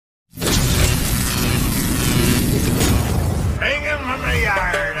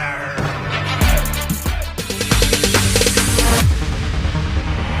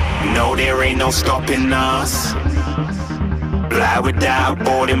No, there ain't no stopping us. Fly without a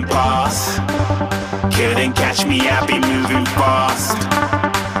boarding pass. Couldn't catch me, I'll be moving fast.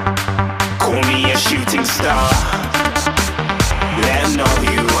 Call me a shooting star. Let 'em know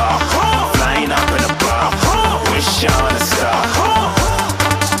who you are. Flying up in a bar. Wish on a star.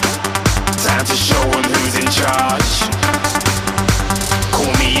 Time to show 'em who's in charge.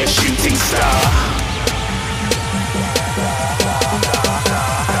 Call me a shooting star.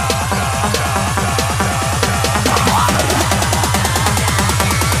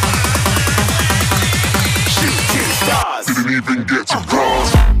 Didn't even get to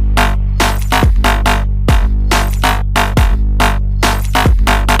cross.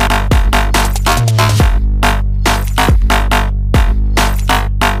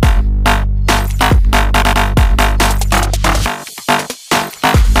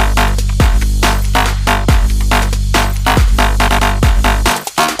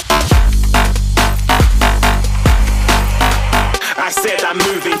 I said I'm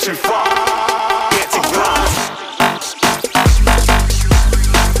moving too far. Get to glass.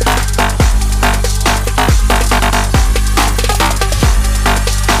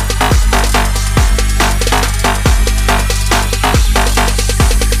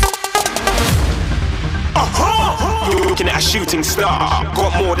 Looking at a shooting star.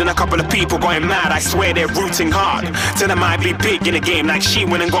 Got more than a couple of people going mad. I swear they're rooting hard. Tell them I be big in the game like she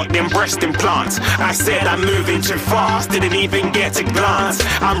went and got them breast implants. I said I'm moving too fast, didn't even get a glance.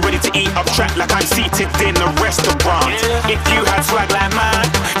 I'm ready to eat up track like I'm seated in a restaurant. If you had swag like mine,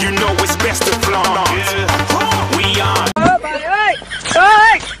 you know it's best to flaunt. We on.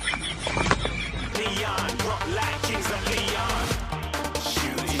 Leon, rock like kings of Leon.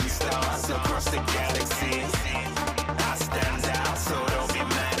 Shooting stars across the galaxy. I stand out, so don't be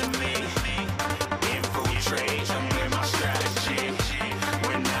mad at me. Infiltrate, I'm with my strategy.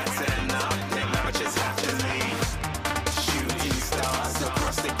 When I turn up, then I just have to leave. Shooting stars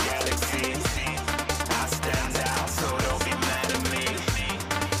across the galaxy. I stand out, so don't be mad at me.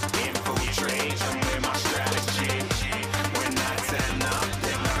 Infiltrate, I'm with my strategy. When I turn up,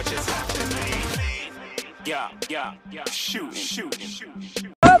 then I just have to leave. Yeah, shooting. Yeah, shooting.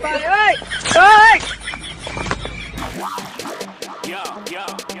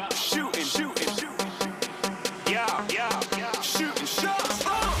 Yeah, shooting shots.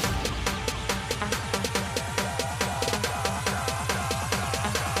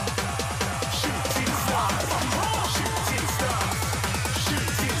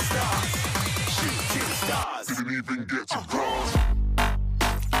 Shooting stars. Didn't even get to cross.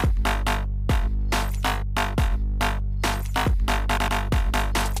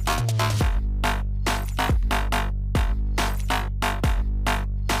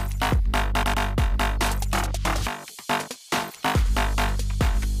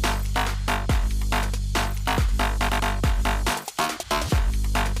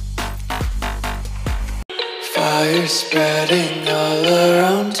 Fire spreading all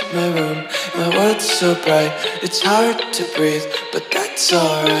around my room. My world's so bright, it's hard to breathe, but that's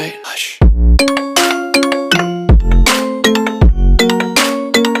alright. Hush.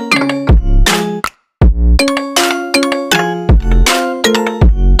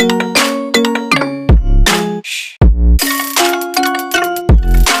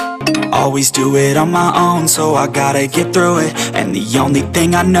 Always do it on my own, so I gotta get through it. And the only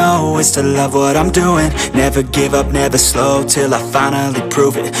thing I know is to love what I'm doing. Never give up, never slow, till I finally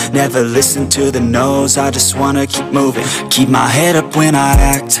prove it. Never listen to the no's, I just wanna keep moving. Keep my head up when I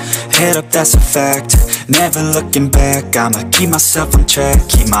act, head up, that's a fact. Never looking back, I'ma keep myself on track.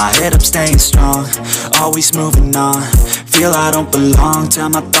 Keep my head up, staying strong, always moving on. Feel I don't belong, tell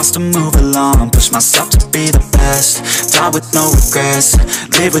my thoughts to move along. Push myself to be the best, die with no regrets.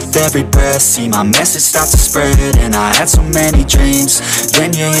 Live with every breath, see my message start to spread. And I had so many dreams,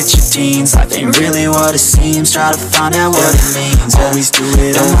 then you hit your teens. Life ain't really what it seems, try to find out what it means. Always do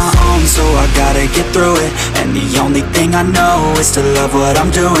it on my own, so I gotta get through it. And the only thing I know is to love what I'm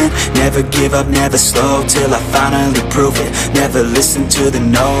doing. Never give up, never slow, till I finally prove it. Never listen to the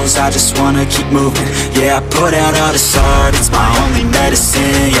no's, I just wanna keep moving. Yeah, I put out all this art, it's my only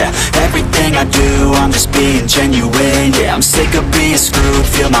medicine. Yeah, everything I do, I'm just being genuine. Yeah, I'm sick of being screwed,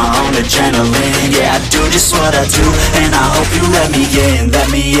 feel my own adrenaline. Yeah, I do just what I do, and I hope you let me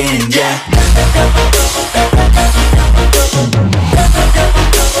in, yeah.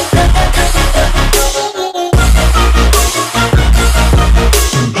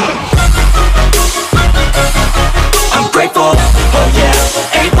 I'm grateful, oh yeah,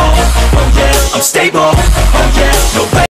 able, oh yeah, I'm stable, oh yeah, no